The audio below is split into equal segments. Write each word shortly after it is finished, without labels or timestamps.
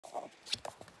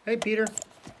Hey Peter,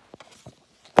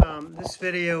 this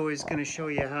video is going to show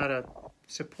you how to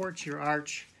support your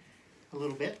arch a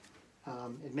little bit.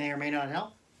 It may or may not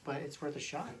help, but it's worth a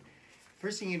shot.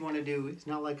 First thing you'd want to do is,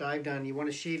 not like I've done, you want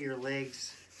to shave your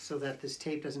legs so that this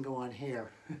tape doesn't go on hair.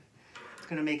 It's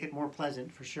going to make it more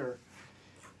pleasant for sure.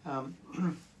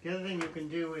 The other thing you can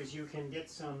do is you can get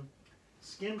some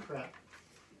skin prep.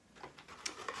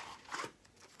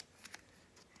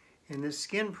 And this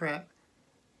skin prep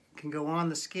can go on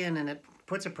the skin, and it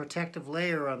puts a protective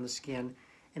layer on the skin,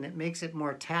 and it makes it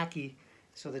more tacky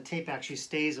so the tape actually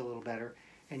stays a little better.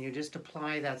 And you just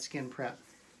apply that skin prep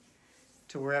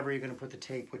to wherever you're going to put the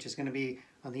tape, which is going to be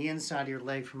on the inside of your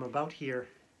leg from about here,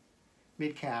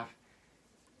 mid-calf,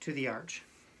 to the arch.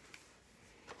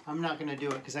 I'm not going to do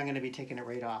it because I'm going to be taking it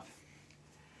right off.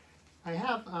 I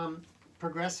have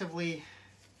progressively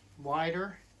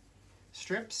wider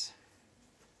strips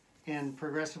and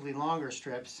progressively longer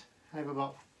strips. I have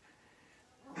about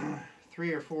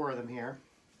 3 or 4 of them here,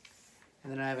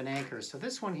 and then I have an anchor. So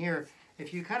this one here,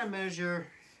 if you kind of measure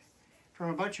from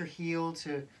about your heel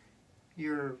to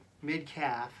your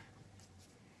mid-calf,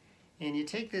 and you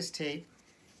take this tape,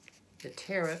 you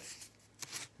tear it,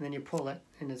 and then you pull it,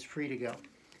 and it's free to go.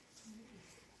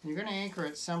 And you're going to anchor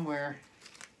it somewhere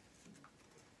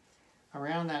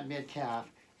around that mid-calf,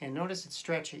 and notice it's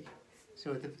stretchy.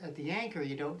 So at the anchor,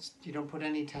 you don't put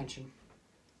any tension,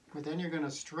 but then you're going to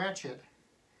stretch it.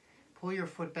 Pull your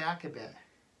foot back a bit,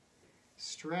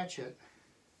 stretch it,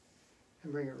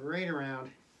 and bring it right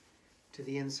around to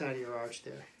the inside of your arch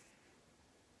there.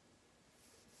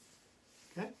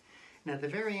 Okay? Now at the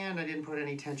very end, I didn't put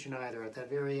any tension either. At that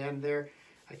very end there,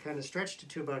 I kind of stretched it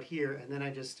to about here, and then I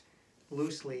just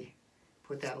loosely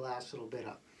put that last little bit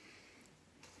up.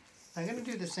 I'm going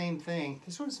to do the same thing.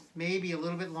 This one's maybe a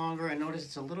little bit longer. I notice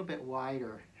it's a little bit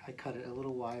wider. I cut it a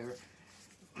little wider.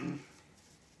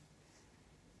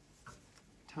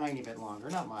 Tiny bit longer,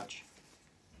 not much.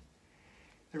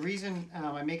 The reason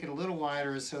I make it a little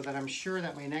wider is so that I'm sure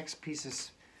that my next piece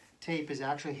of tape is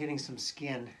actually hitting some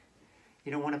skin.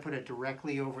 You don't want to put it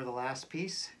directly over the last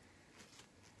piece.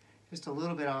 Just a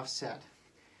little bit offset.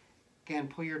 Again,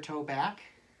 pull your toe back.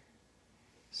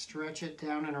 Stretch it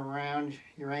down and around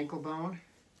your ankle bone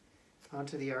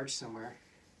onto the arch somewhere.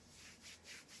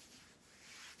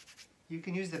 You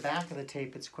can use the back of the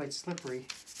tape, it's quite slippery.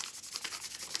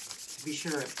 Be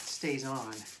sure it stays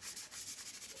on.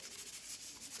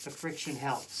 The friction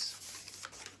helps.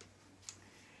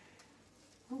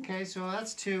 Okay, so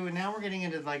that's 2, and now we're getting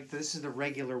into, like, this is the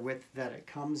regular width that it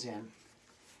comes in.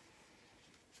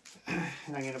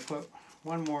 And I'm going to put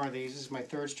one more of these. This is my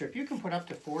 3rd strip. You can put up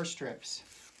to 4 strips.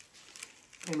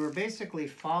 And we're basically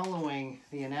following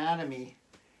the anatomy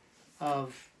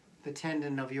of the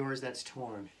tendon of yours that's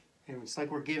torn. And it's like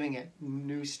we're giving it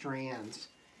new strands.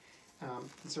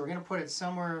 So we're going to put it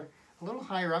somewhere a little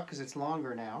higher up because it's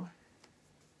longer now.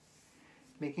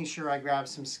 Making sure I grab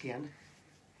some skin.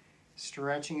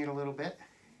 Stretching it a little bit.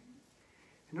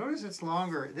 And notice it's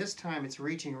longer. This time it's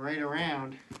reaching right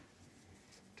around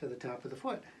to the top of the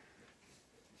foot.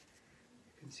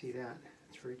 You can see that.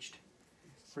 It's reached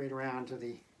right around to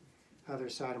the other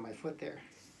side of my foot there.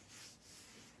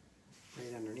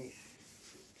 Right underneath.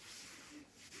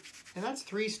 And that's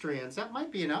 3 strands. That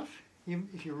might be enough.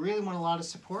 If you really want a lot of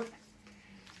support,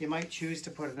 you might choose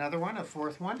to put another one, a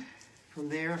 4th one, from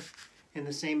there in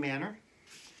the same manner.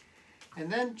 And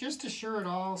then just to sure it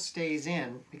all stays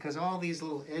in, because all these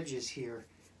little edges here,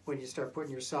 when you start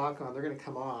putting your sock on, they're going to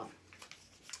come off.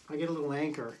 I get a little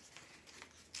anchor.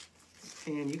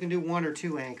 And you can do 1 or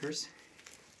 2 anchors.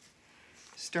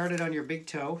 Start it on your big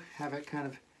toe, have it kind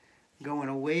of going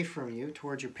away from you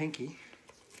towards your pinky,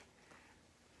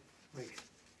 like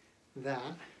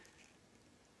that.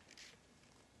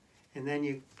 And then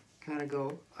you kind of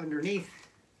go underneath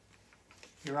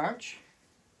your arch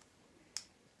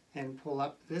and pull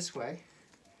up this way.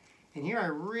 And here I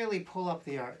really pull up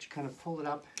the arch, kind of pull it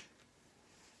up,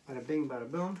 bada bing, bada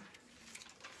boom.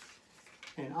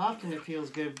 And often it feels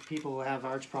good, people who have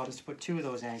arch problems, to put 2 of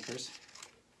those anchors.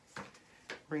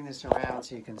 Bring this around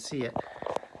so you can see it.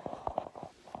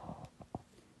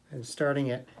 And starting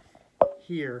it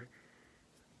here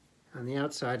on the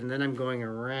outside, and then I'm going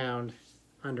around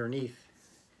underneath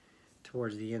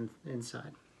towards the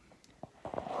inside.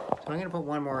 So I'm going to put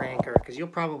 1 more anchor because you'll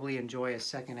probably enjoy a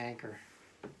 2nd anchor.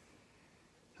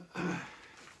 Oh,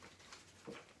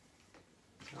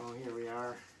 here we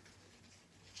are.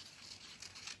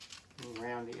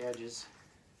 Around the edges.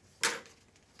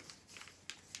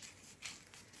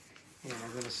 And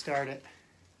I'm going to start it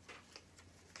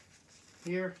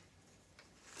here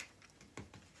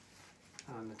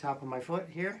on the top of my foot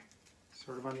here,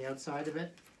 sort of on the outside of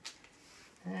it.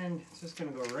 And it's just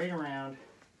going to go right around.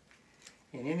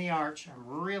 And in the arch, I'm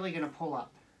really going to pull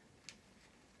up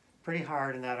pretty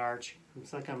hard in that arch.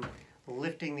 It's like I'm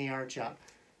lifting the arch up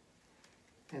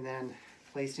and then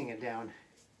placing it down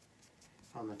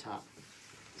on the top.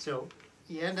 So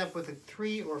you end up with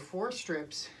 3 or 4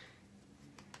 strips.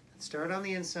 Start on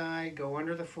the inside, go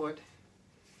under the foot,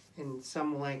 and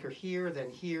some will anchor here, then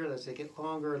here. As they get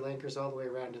longer, it anchors all the way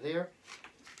around to there.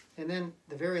 And then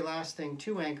the very last thing,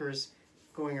 2 anchors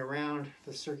going around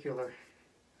the circular,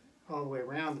 all the way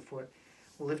around the foot,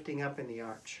 lifting up in the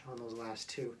arch on those last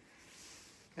 2.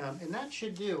 And that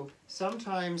should do.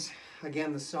 Sometimes,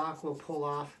 again, the sock will pull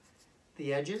off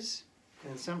the edges,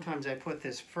 and sometimes I put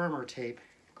this firmer tape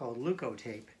called Leuco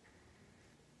tape.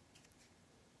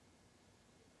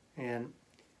 And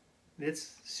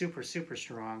it's super, super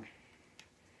strong.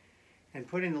 And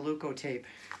putting the Leuco tape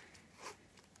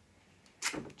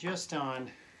just on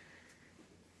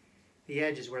the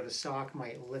edges where the sock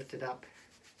might lift it up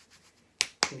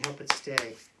can help it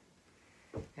stay.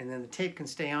 And then the tape can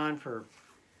stay on for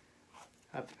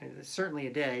certainly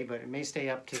a day, but it may stay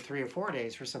up to 3 or 4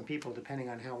 days for some people, depending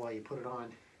on how well you put it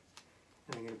on.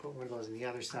 And I'm going to put one of those on the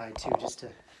other side too, just to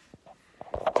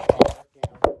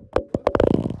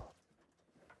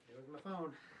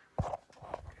phone.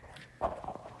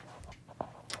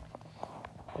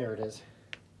 There it is.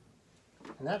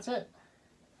 And that's it.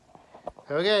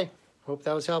 Okay, hope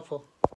that was helpful.